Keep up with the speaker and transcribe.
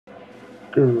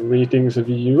Greetings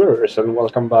viewers and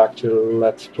welcome back to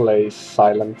Let's Play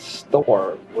Silent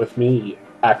Storm with me,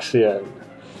 Acciyn.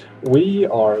 We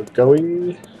are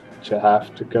going to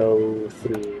have to go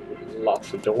through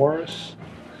lots of doors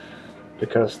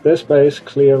because this base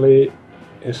clearly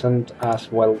isn't as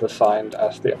well designed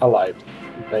as the Allied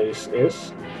base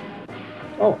is.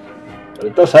 Oh, but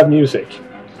it does have music.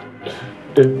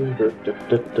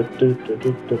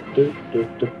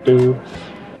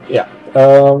 Yeah.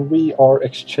 We are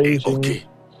exchanging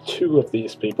two of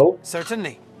these people.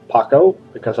 Certainly. Paco,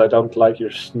 because I don't like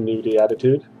your snooty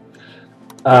attitude.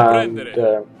 And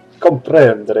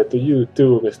comprendere to you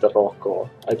too, Mr. Rocco.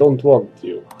 I don't want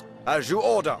you. As you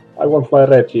order. I want my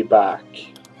Reggie back.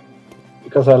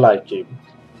 Because I like him.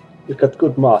 He's got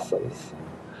good muscles.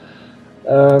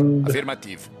 And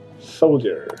Affirmative.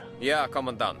 soldier. Yeah,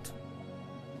 Commandant.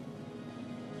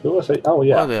 Who was I? Oh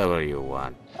yeah. Whatever you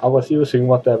want. I was using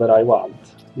whatever I want.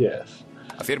 Yes.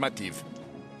 Affirmative.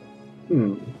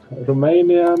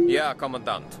 Romanian. Yeah,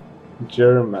 Commandant.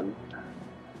 German.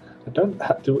 I don't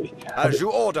have to. As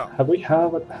you order. Have we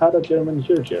had a German?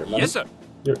 You're German. Yes, sir.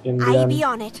 You're I'll Indian. be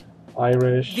on it.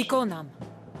 Irish. Vikonam.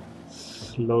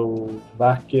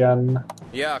 Slovakian.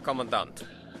 Yeah, Commandant.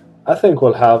 I think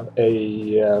we'll have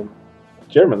a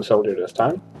German soldier this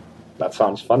time. That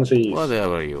sounds fancy.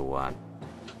 Whatever you want.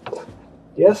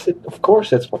 Yes, of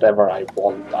course it's whatever I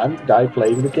want. I'm the guy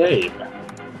playing the game.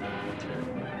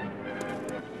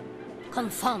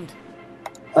 Confirmed.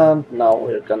 And now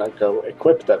we're gonna go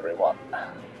equip everyone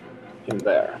in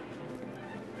there.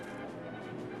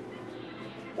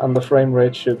 And the frame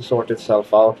rate should sort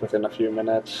itself out within a few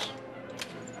minutes.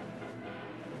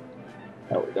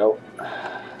 There we go.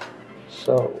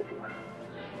 So,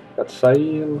 got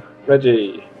Sail.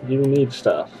 Reggie, you need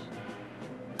stuff.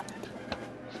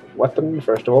 Weapon,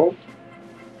 first of all.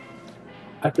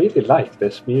 I really like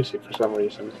this music for some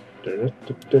reason.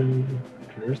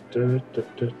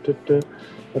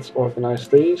 Let's organize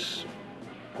these.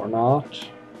 Or not.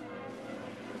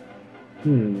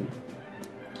 I'm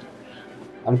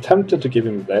tempted to give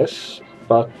him this,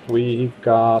 but we've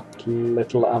got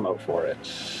little ammo for it.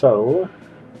 So,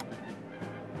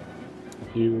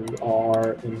 you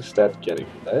are instead getting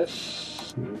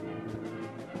this.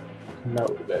 No,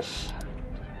 this.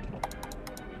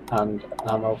 And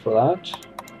ammo for that.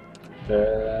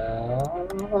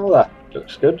 That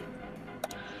looks good.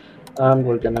 And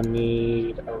we're gonna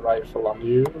need a rifle on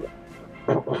you.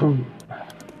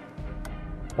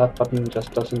 That button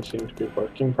just doesn't seem to be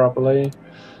working properly.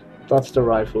 That's the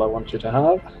rifle I want you to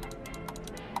have.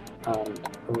 And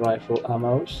rifle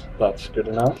ammos, that's good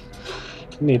enough.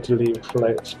 Need to leave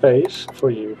space for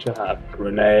you to have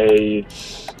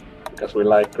grenades. Because we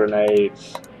like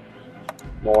grenades.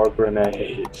 More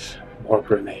grenades. More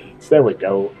grenades. There we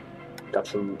go. Got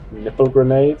some nipple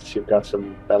grenades, you've got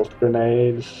some belt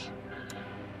grenades,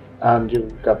 and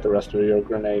you've got the rest of your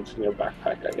grenades in your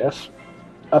backpack, I guess.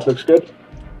 That looks good.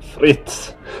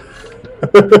 Fritz!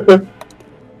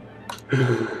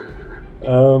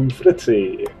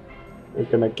 Fritzy, we're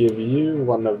gonna give you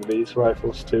one of these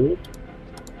rifles too.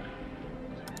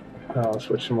 I'll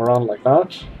switch them around like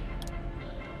that.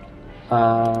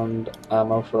 And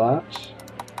ammo for that.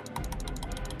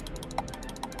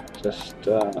 Just,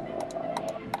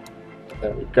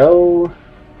 there we go.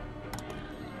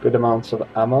 Good amounts of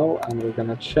ammo, and we're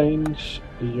gonna change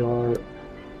your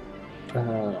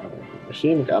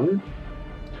machine gun.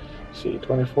 See,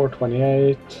 24,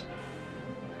 28,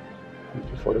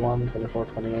 41, 24,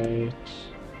 28,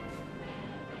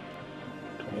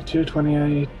 22,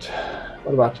 28.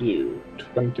 What about you?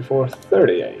 24,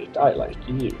 38. I like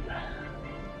you.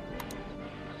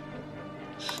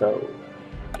 So,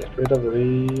 get rid of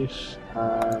these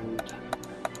and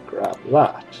grab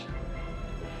that.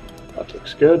 That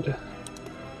looks good.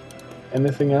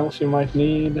 Anything else you might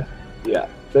need? Yeah,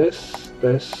 this,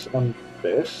 and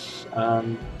this,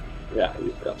 and yeah,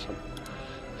 you've got some.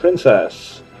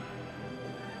 Princess.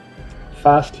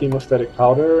 Fast hemostatic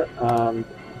powder and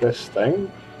this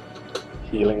thing.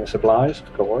 Healing supplies,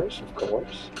 of course.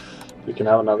 You can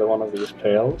have another one of these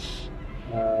pails.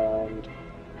 And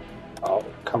oh,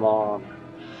 come on.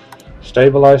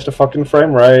 Stabilize the fucking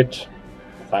frame rate.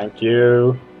 Thank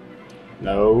you.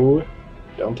 No.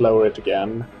 Don't lower it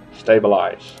again.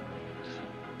 Stabilize.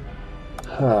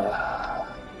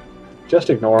 Just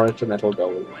ignore it and it'll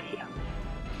go away.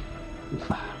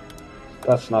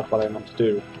 That's not what I meant to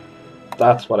do.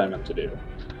 That's what I meant to do.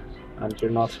 And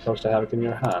you're not supposed to have it in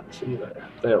your hands either.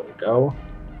 There we go.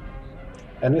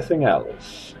 Anything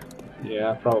else?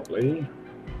 Yeah, probably.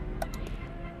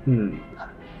 You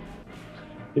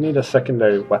need a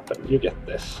secondary weapon. You get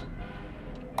this.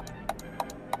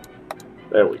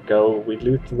 There we go. We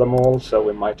looted them all, so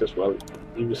we might as well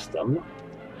use them,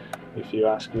 if you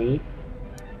ask me.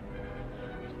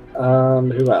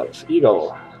 And who else?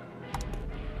 Eagle.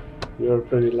 You're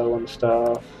pretty low on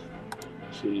stuff.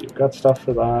 See, you've got stuff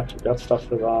for that, you've got stuff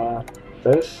for that.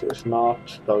 This is not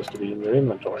supposed to be in your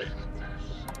inventory.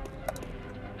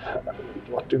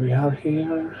 What do we have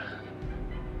here?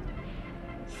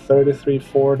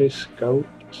 3340 scoped.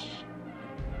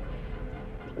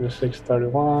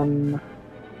 2631.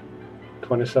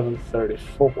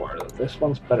 2734. This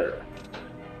one's better.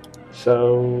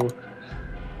 So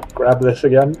grab this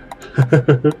again.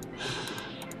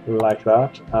 Like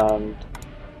that, and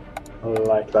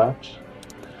like that.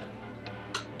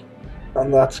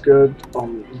 And that's good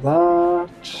on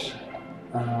that.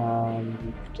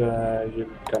 And you're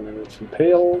gonna need some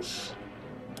pills.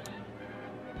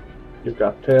 You've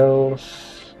got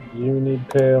pills. You need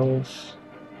pills.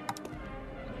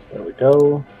 There we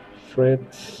go.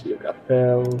 Fritz, you've got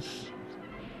pills.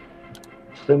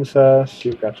 Princess,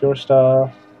 you've got your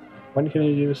stuff. When can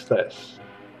you use this?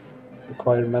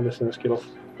 Require medicine skill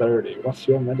 30. What's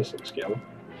your medicine skill?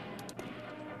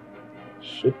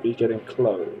 Should be getting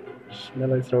close.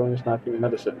 Melee throwing, sniping,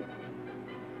 medicine.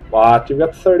 What? You've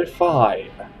got 35.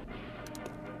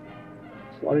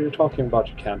 What are you talking about?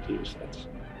 You can't use it.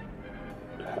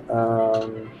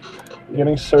 I'm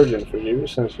getting surgeon for you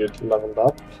since you leveled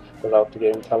up without the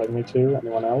game telling me to.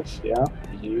 Anyone else? Yeah,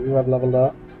 you have leveled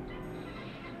up.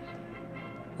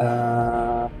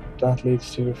 That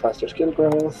leads to faster skill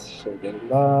growth, so getting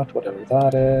that, whatever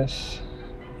that is.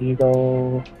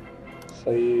 Eagle,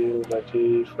 Sail,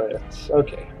 Reggie, Fritz.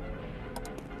 Okay.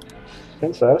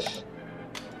 Princess,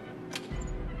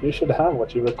 you should have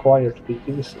what you require to be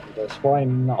using this. Why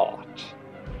not?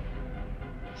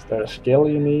 Is there a skill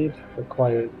you need?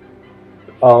 Required.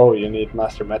 Oh, you need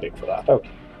Master Medic for that. Okay.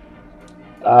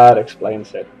 That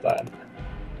explains it then.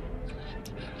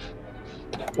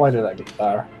 Why did I get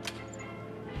there?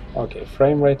 Okay,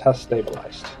 frame rate has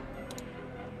stabilized.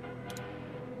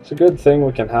 It's a good thing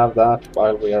we can have that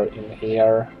while we are in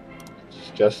here.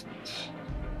 It's just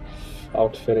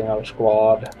outfitting our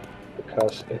squad,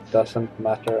 because it doesn't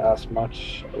matter as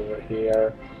much over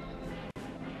here.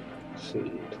 Let's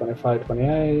see, 25,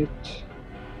 28.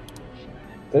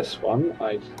 This one,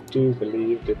 I do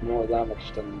believe, did more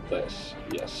damage than this.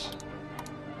 Yes.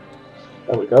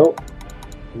 There we go.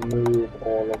 Move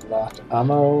all of that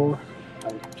ammo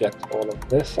and get all of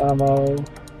this ammo.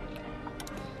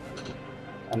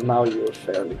 And now you're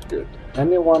fairly good.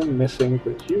 Anyone missing,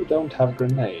 but you don't have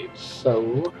grenades,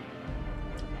 so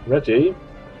Reggie,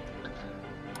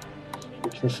 you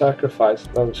can sacrifice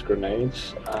those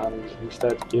grenades and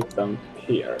instead give them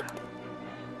here.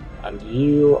 And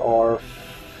you are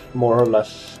more or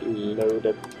less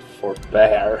loaded for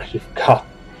bear. You've got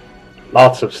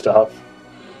lots of stuff.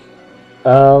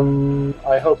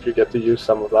 I hope you get to use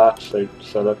some of that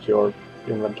so that your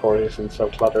inventory isn't so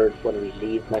cluttered when we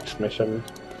leave next mission.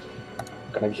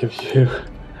 I'm gonna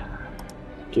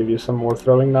give you some more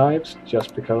throwing knives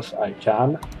just because I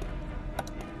can.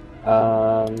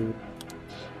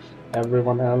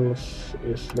 Everyone else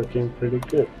is looking pretty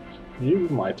good. You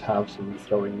might have some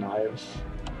throwing knives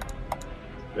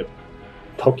with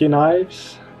poke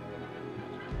knives,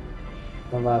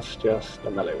 and that's just a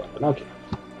melee weapon. Okay.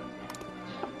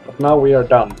 But now we are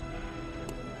done.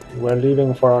 We're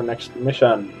leaving for our next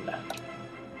mission.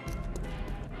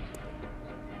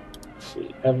 Let's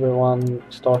see, everyone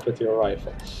start with your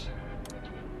rifles.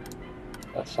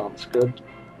 That sounds good.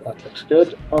 That looks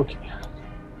good. Okay.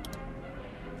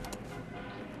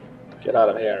 Get out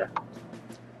of here.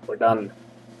 We're done.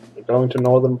 We're going to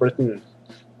Northern Britain.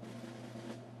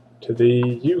 To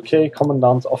the UK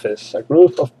Commandant's office. A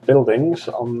group of buildings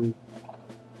on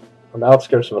the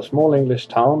outskirts of a small English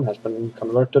town has been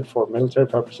converted for military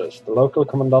purposes. The local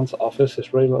commandant's office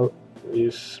is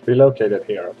relocated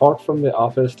here. Apart from the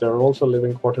office, there are also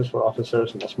living quarters for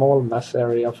officers and a small mess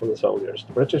area for the soldiers.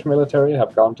 The British military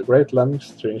have gone to great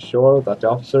lengths to ensure that the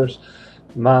officers,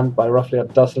 manned by roughly a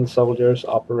dozen soldiers,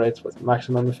 operates with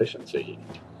maximum efficiency.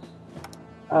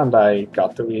 And I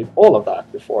got to read all of that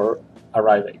before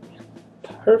arriving.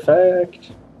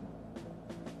 Perfect!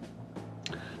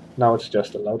 Now it's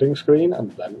just a loading screen,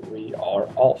 and then we are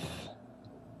off.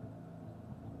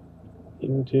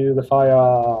 Into the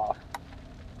fire!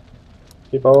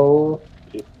 People!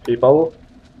 People!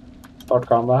 Start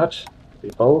combat!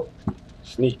 People!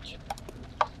 Sneak!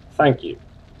 Thank you!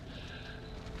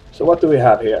 So what do we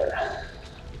have here?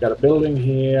 We got a building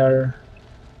here,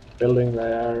 a building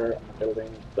there, and a building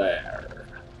there.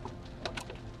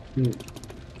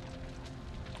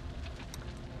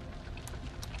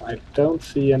 I don't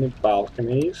see any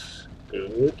balconies.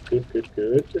 Good, good, good,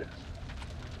 good.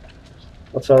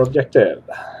 What's our objective?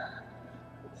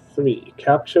 3.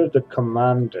 Capture the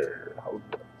commander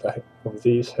of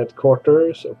these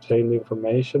headquarters, obtain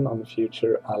information on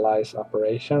future Allies'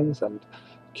 operations, and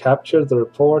capture the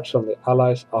reports on the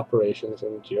Allies' operations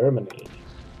in Germany.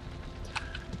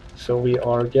 So we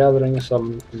are gathering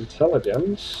some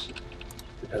intelligence,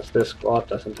 because this squad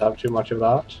doesn't have too much of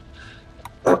that.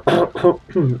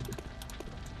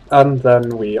 And then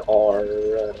we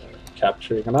are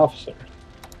capturing an officer.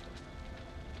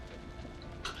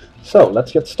 So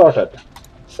let's get started.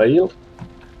 Sail.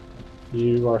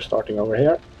 You are starting over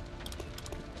here.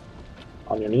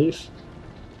 On your knees.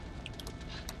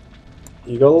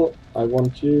 Eagle, I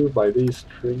want you by these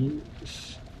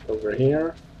trees over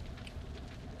here.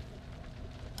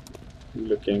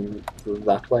 Looking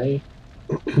that way.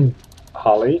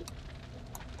 Holly.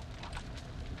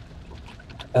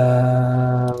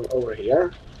 Over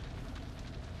here.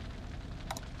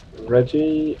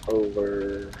 Reggie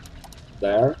over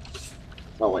there.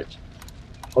 No, wait.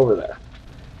 Over there.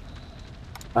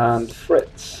 And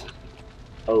Fritz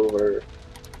over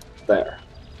there.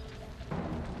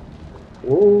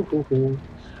 Ooh,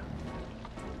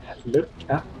 look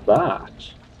at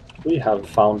that. We have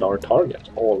found our target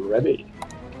already.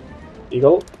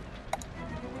 Eagle,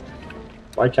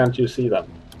 why can't you see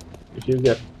them? If you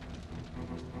get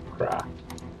crap.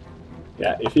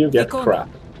 Yeah, if you get crap.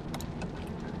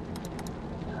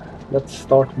 Let's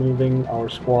start moving our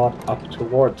squad up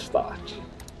towards that.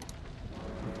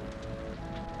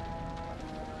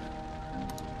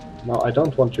 No, I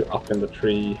don't want you up in the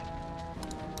tree.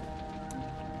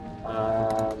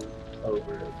 And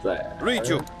over there. Read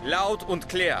you, loud und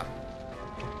clear.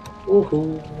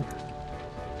 Woohoo!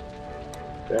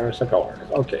 There's a guard.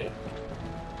 Okay.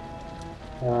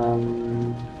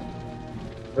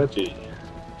 Reggie.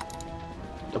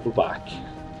 Double back.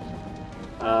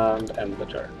 And end the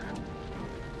turn.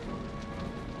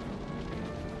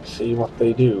 See what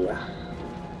they do.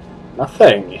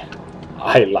 Nothing.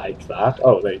 I like that.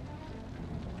 Oh, they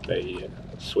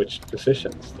switched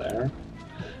positions there.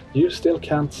 You still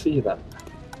can't see them.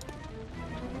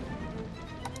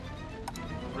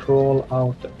 Crawl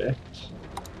out a bit.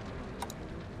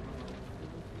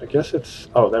 I guess it's...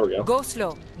 Oh, there we go. Go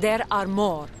slow. There are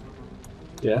more.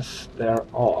 Yes, there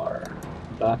are.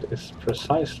 That is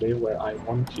precisely where I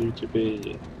want you to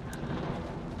be.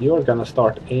 You're gonna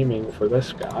start aiming for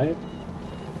this guy.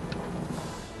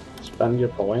 Spend your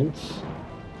points.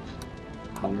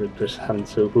 100%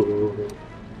 so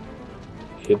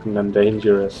hidden and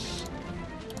dangerous.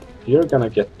 You're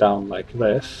gonna get down like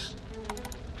this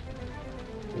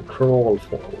and crawl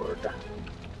forward.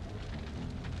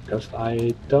 Because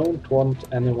I don't want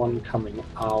anyone coming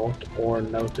out or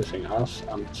noticing us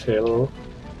until...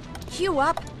 Queue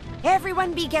up!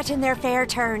 Everyone be getting their fair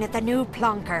turn at the new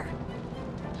plonker.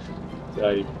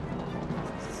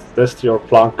 This your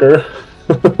plonker.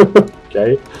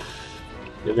 Okay.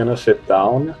 You're gonna sit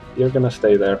down. You're gonna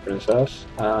stay there, princess.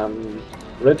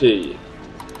 Reggie.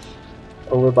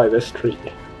 Over by this tree.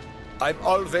 I'm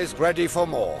always ready for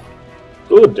more.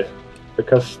 Good.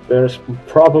 Because there's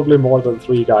probably more than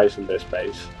 3 guys in this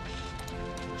base.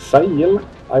 Sail,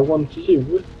 I want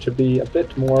you to be a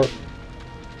bit more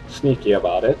sneaky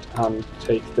about it and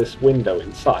take this window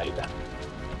inside.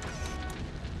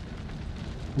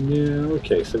 Yeah,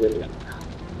 okay, civilian.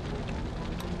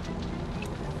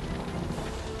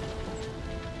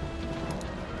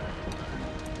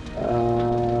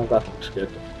 That looks good.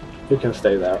 You can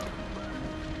stay there.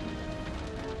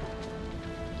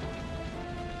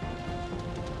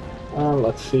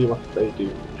 Let's see what they do.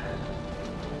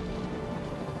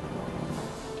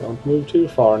 Don't move too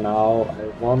far now. I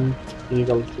want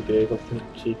Eagle to be able to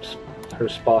keep her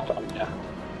spot on ya.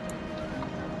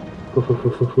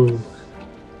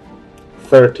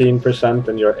 13%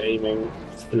 and you're aiming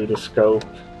through the scope.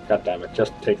 God damn it,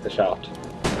 just take the shot.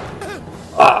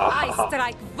 I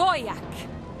strike Voyak.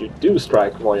 You do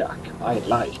strike Voyak. I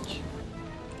like.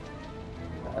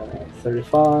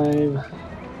 35.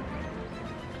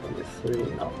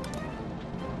 23. No.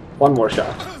 One more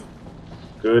shot.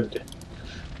 Good.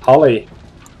 Holly,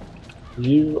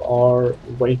 you are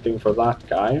waiting for that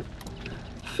guy.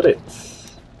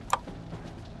 Fritz,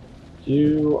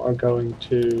 you are going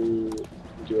to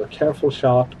do a careful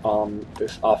shot on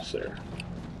this officer.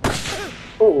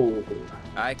 Oh,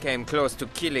 I came close to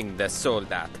killing the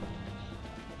soldat.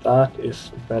 that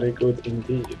is very good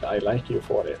indeed. I like you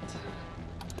for it.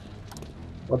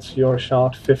 What's your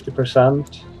shot?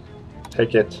 50%?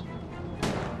 Take it.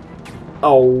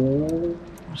 Oh,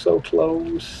 so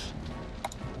close.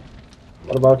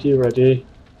 What about you, Reggie?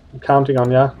 I'm counting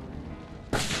on ya.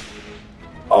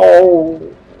 Oh!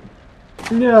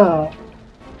 Yeah!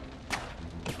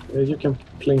 You can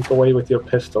plink away with your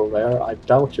pistol there. I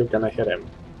doubt you're gonna hit him.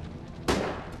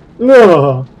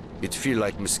 No! It feel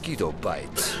like mosquito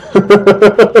bites.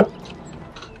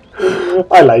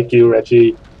 I like you,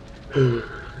 Reggie.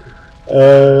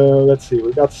 Let's see,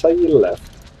 we got Acciyn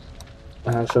left.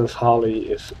 Since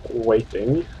Holly is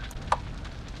waiting.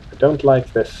 I don't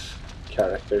like this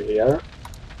character here.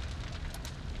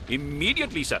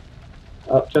 Immediately, sir.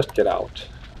 Oh, just get out.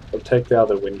 We'll take the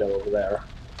other window over there.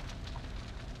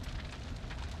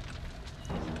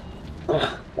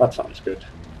 That sounds good.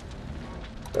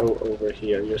 Go over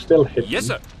here. You're still hidden. Yes,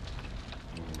 sir.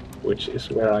 Which is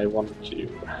where I want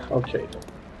you. Okay.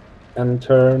 End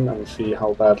turn and see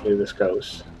how badly this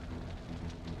goes.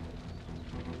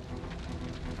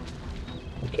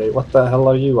 Okay, what the hell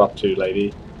are you up to,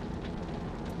 lady?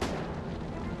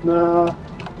 Nah.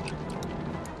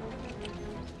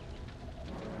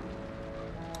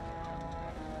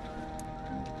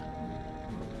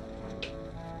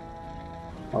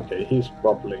 Okay, he's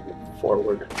wobbling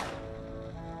forward.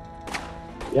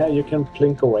 Yeah, you can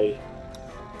plink away.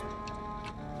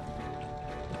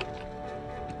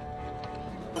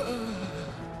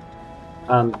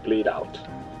 And bleed out.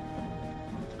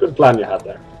 Good plan you had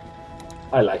there.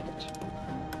 I like it.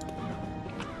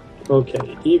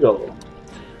 Okay, Eagle.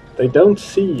 They don't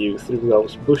see you through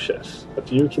those bushes, but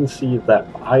you can see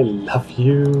them. I love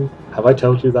you. Have I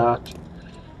told you that?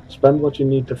 Spend what you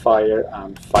need to fire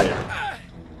and fire.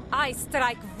 I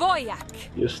strike Voyak.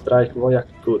 You strike Voyak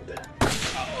good.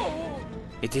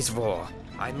 It is war.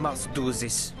 I must do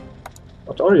this.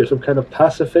 What are you, some kind of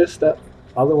pacifist that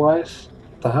otherwise?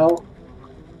 What the hell?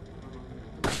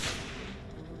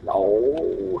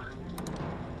 No.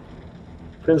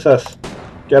 Princess,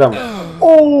 get him.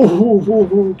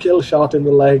 Oh, kill shot in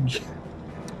the leg.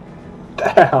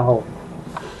 Damn.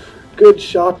 Good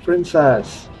shot,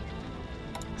 Princess.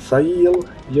 Acciyn,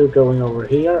 you're going over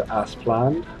here as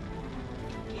planned.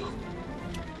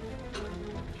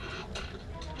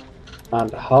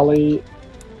 And Holly,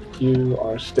 you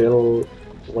are still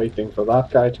waiting for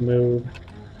that guy to move.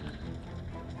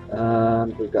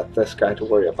 And we've got this guy to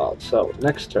worry about. So,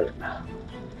 next turn.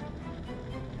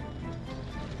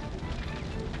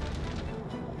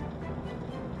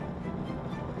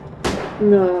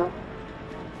 No.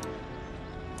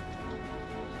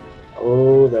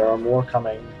 Oh, there are more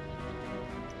coming.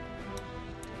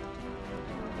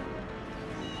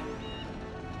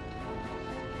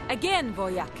 Again,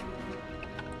 Voyak.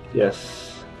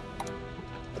 Yes.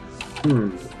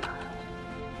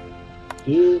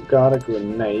 You got a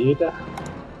grenade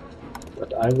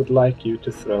that I would like you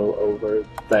to throw over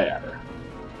there.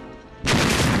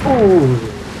 Ooh!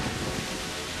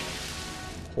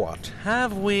 What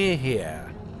have we here?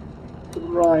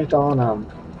 Right on him.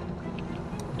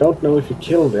 Don't know if you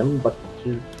killed him, but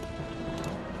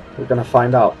we're gonna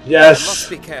find out. Must Yes!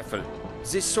 be careful.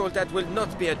 This soldat will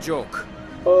not be a joke.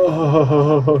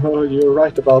 Oh, you're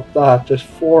right about that. There's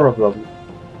 4 of them.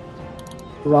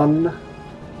 Run.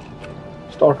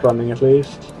 Start running at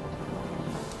least.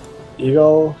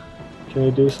 Eagle, can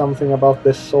you do something about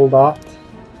this soldat?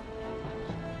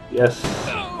 Yes.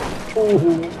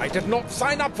 Ooh. I did not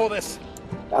sign up for this.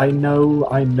 I know,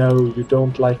 you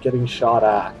don't like getting shot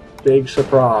at. Big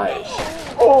surprise.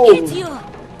 Oh! Hit you!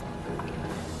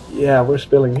 Yeah, we're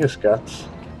spilling his guts.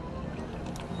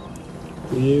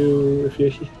 If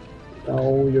you...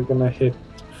 No, you're gonna hit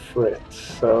Fritz,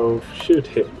 so shoot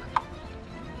him.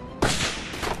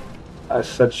 I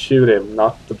said shoot him,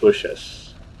 not the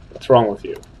bushes. What's wrong with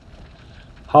you?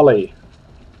 Holly,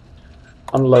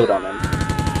 unload on him.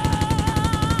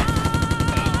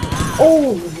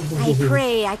 Oh! I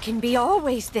pray I can be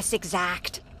always this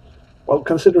exact. Well,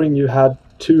 considering you had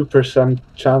 2%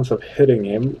 chance of hitting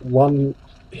him, 1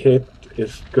 hit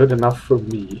is good enough for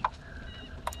me.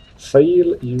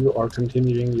 Acciyn, you are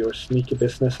continuing your sneaky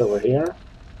business over here.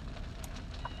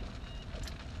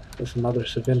 There's another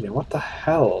civilian. What the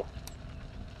hell?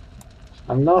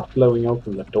 I'm not blowing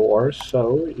open the door,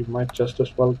 so you might just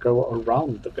as well go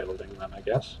around the building then, I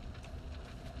guess.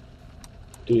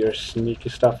 Do your sneaky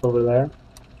stuff over there.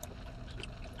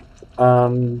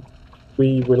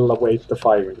 We will await the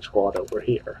firing squad over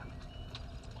here.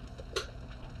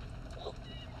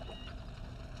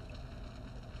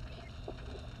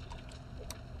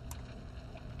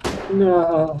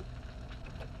 No.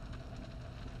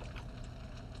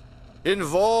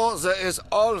 In war, there is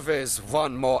always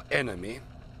one more enemy.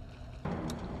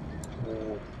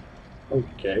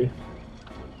 Okay.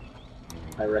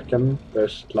 I reckon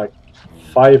there's like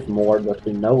 5 more that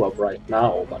we know of right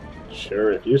now, but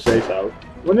sure, if you say so.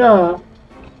 Well, yeah.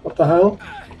 What the hell?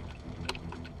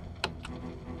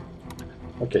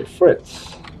 Okay,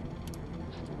 Fritz.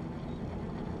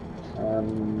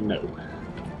 No.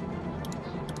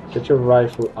 Get your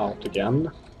rifle out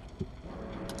again.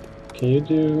 Can you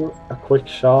do a quick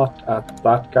shot at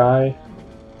that guy?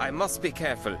 I must be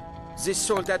careful. This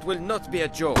soldat will not be a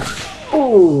joke.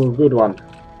 Oh, good one.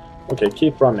 Okay,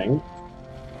 keep running.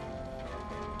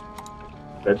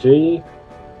 Reggie.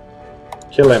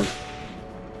 Kill him.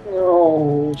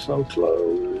 Oh, so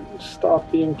close.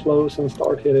 Stop being close and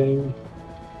start hitting.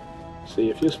 See,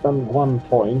 if you spend 1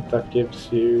 point, that gives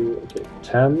you, okay,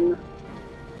 10.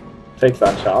 Take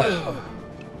that shot.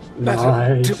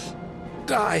 Nice.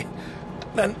 Die,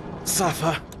 then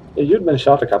suffer. Yeah, you'd been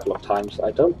shot a couple of times.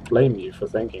 I don't blame you for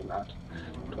thinking that.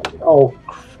 20. Oh,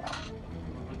 crap.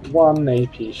 1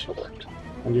 AP short.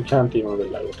 And you can't even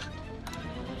reload.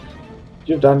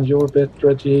 You've done your bit,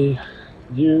 Reggie.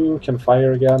 You can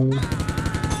fire again.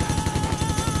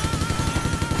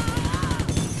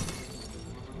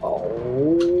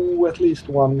 Oh, at least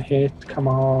 1 hit. Come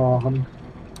on.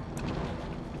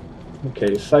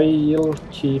 Okay, Sail,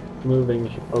 keep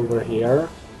moving over here.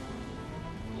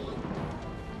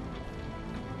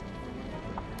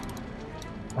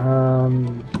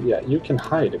 Yeah, you can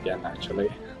hide again, actually.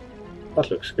 That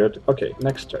looks good. Okay,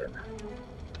 next turn.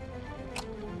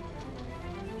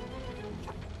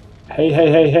 Hey,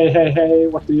 hey, hey, hey, hey, hey,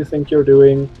 what do you think you're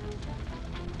doing?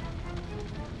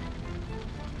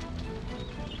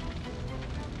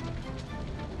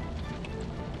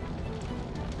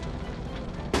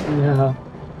 Yeah.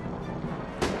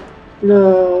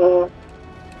 No.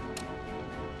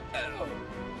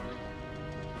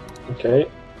 Okay.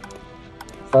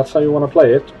 If that's how you want to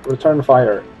play it, return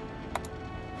fire.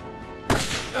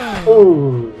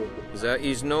 Ooh. There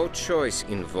is no choice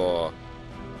in war.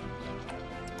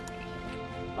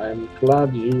 I'm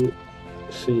glad you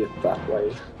see it that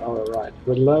way. Alright,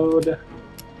 reload.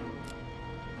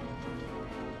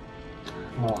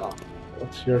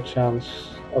 What's your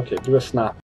chance? Okay, do a snap.